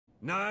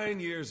9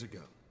 years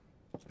ago,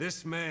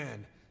 this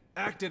man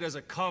acted as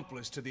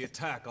accomplice to the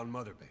attack on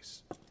Mother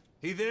Base.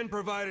 He then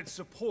provided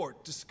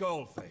support to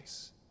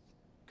Skullface.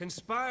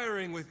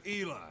 Conspiring with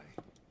Eli,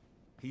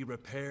 he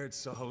repaired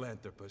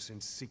Sahelanthropus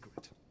in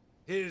secret.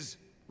 His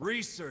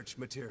research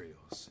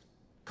materials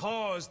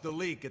caused the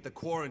leak at the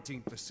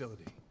quarantine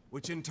facility,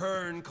 which in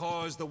turn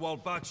caused the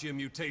Walbachia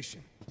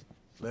mutation,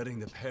 letting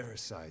the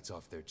parasites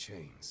off their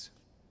chains.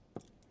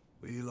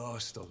 We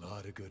lost a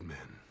lot of good men.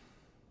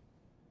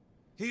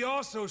 He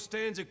also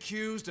stands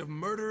accused of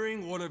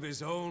murdering one of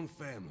his own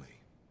family,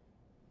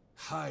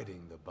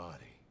 hiding the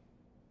body.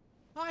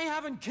 I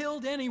haven't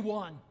killed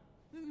anyone.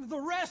 The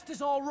rest is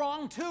all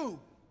wrong too.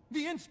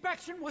 The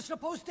inspection was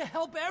supposed to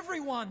help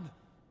everyone.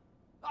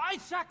 I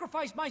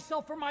sacrificed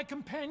myself for my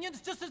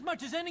companions just as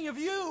much as any of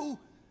you.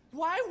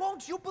 Why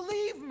won't you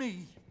believe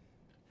me?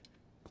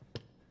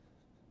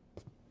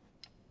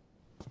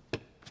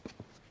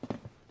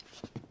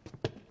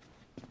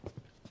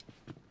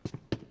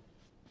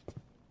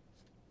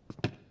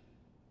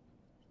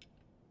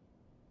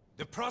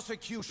 The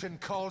prosecution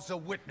calls a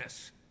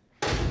witness.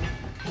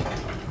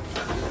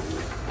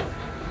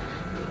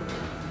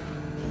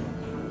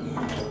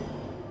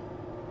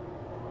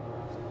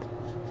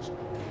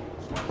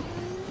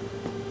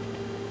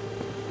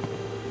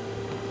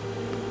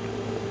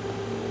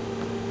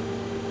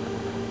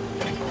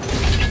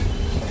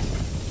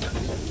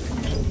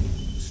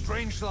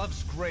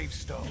 Strangelove's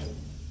gravestone,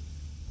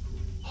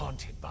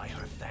 haunted by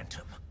her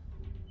phantom.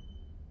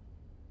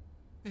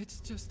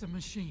 It's just a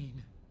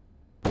machine.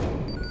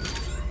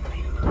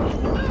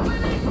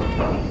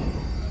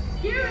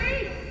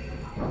 Huey!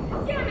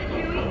 Damn it,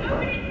 Huey!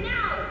 Open it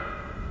now!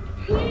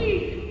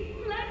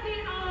 Please! Let me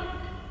out!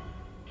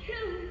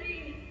 Kill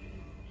me!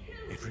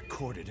 Kill me! It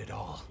recorded it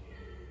all.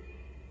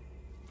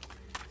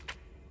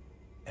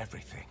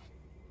 Everything.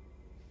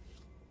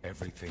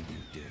 Everything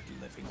you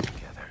did living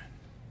together.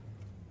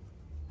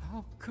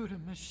 How could a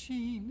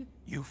machine?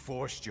 You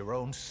forced your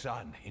own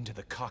son into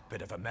the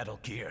cockpit of a Metal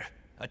Gear,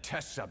 a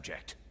test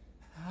subject.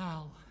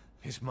 How?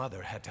 His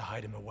mother had to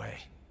hide him away,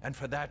 and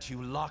for that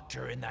you locked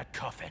her in that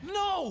coffin.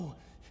 No!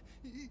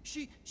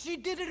 She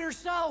did it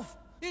herself!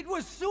 It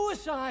was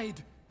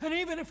suicide! And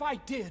even if I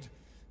did,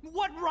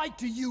 what right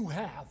do you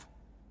have?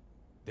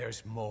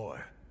 There's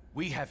more.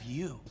 We have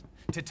you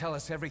to tell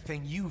us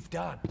everything you've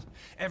done,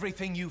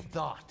 everything you've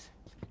thought,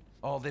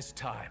 all this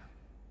time.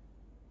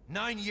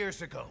 9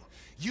 years ago,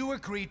 you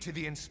agreed to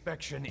the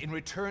inspection in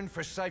return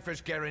for Cypher's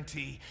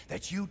guarantee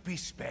that you'd be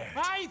spared.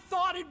 I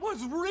thought it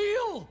was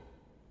real!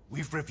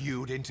 We've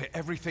reviewed into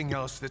everything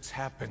else that's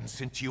happened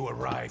since you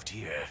arrived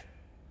here.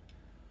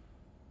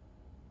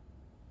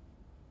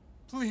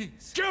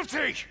 Please.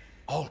 Guilty!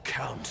 All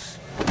counts.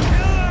 Kill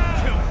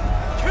him!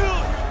 Kill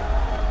him!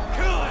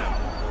 Kill him!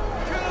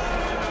 Kill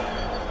him!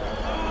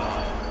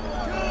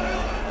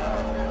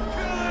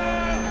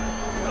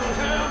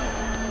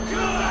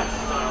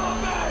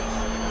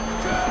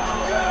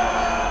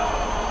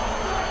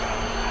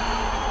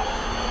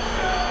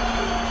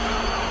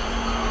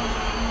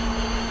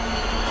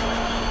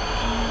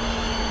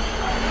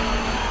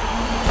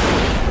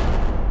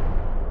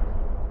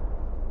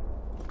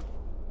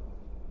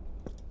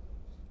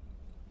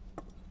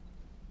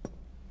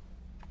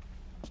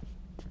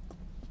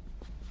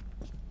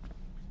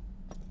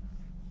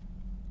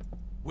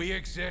 We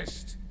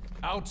exist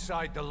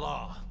outside the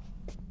law.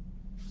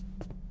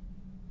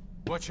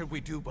 What should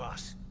we do,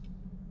 boss?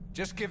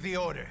 Just give the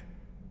order.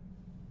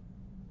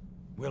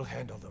 We'll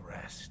handle the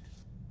rest.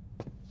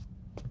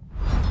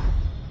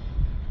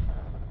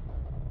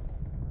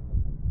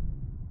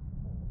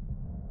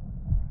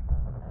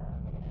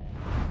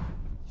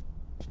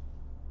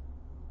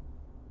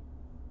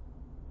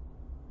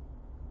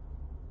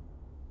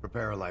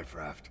 Prepare a life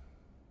raft.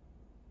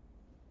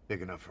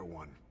 Big enough for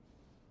one.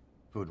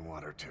 Food and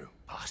water, too.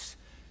 Boss,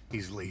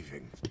 He's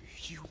leaving.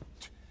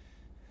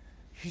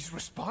 He's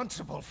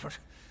responsible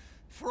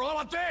for all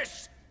of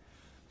this!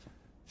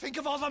 Think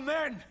of all the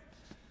men!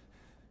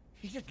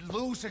 He didn't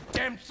lose a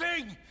damn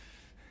thing!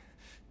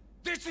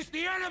 This is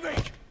the enemy!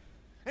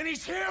 And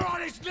he's here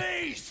on his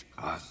knees!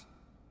 Us.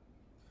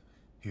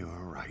 You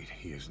are right,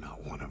 he is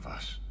not one of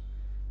us.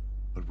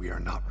 But we are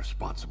not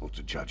responsible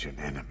to judge an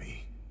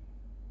enemy.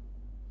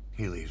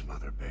 He leaves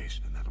Mother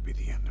Base, and that'll be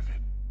the end of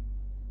it.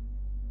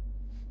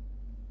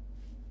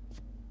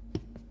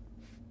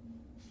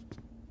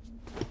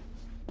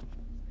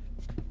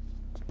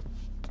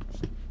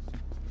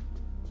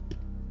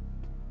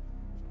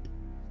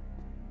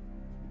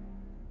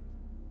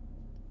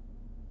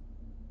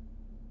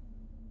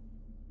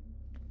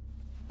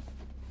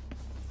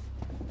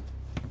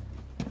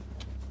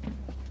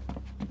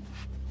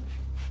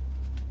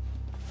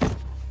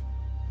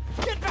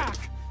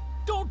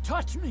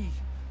 Touch me!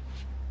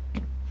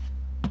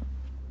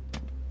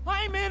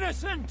 I'm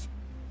innocent!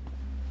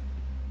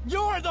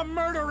 You're the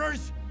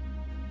murderers!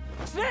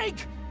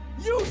 Snake!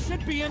 You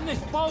should be in this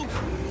boat!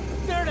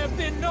 There'd have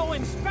been no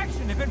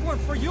inspection if it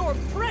weren't for your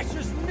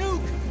precious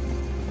nuke!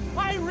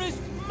 I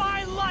risked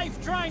my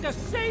life trying to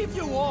save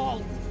you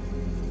all!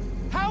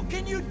 How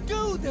can you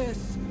do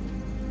this?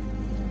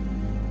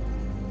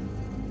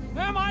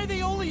 Am I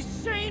the only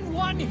sane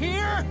one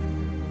here?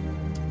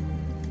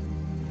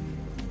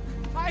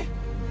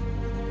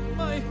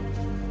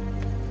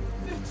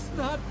 It's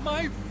not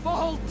my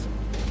fault.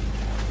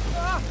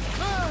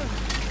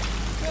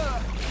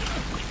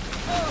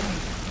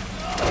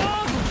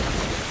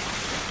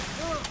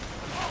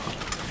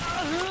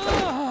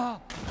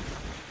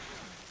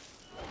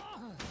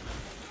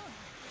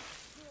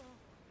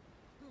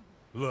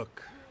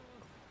 Look,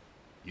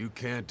 you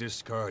can't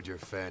discard your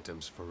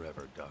phantoms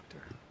forever,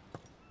 Doctor.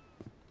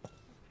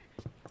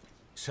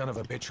 Son of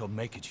a bitch will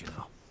make it, you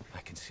know. I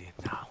can see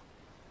it now.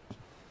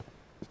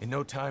 In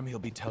no time, he'll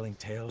be telling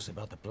tales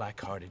about the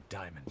black-hearted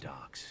Diamond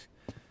Dogs.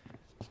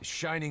 The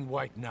Shining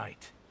White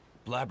Knight,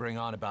 blabbering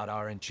on about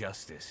our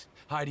injustice,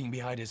 hiding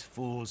behind his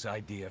fool's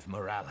idea of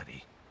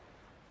morality.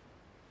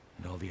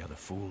 And all the other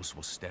fools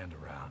will stand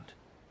around,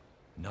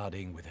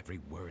 nodding with every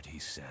word he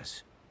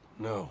says.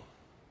 No.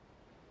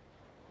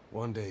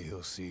 One day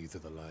he'll see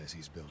through the lies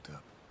he's built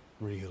up,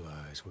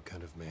 realize what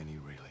kind of man he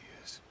really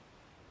is.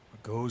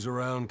 What goes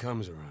around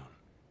comes around.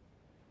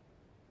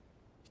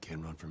 You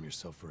can't run from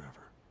yourself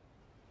forever.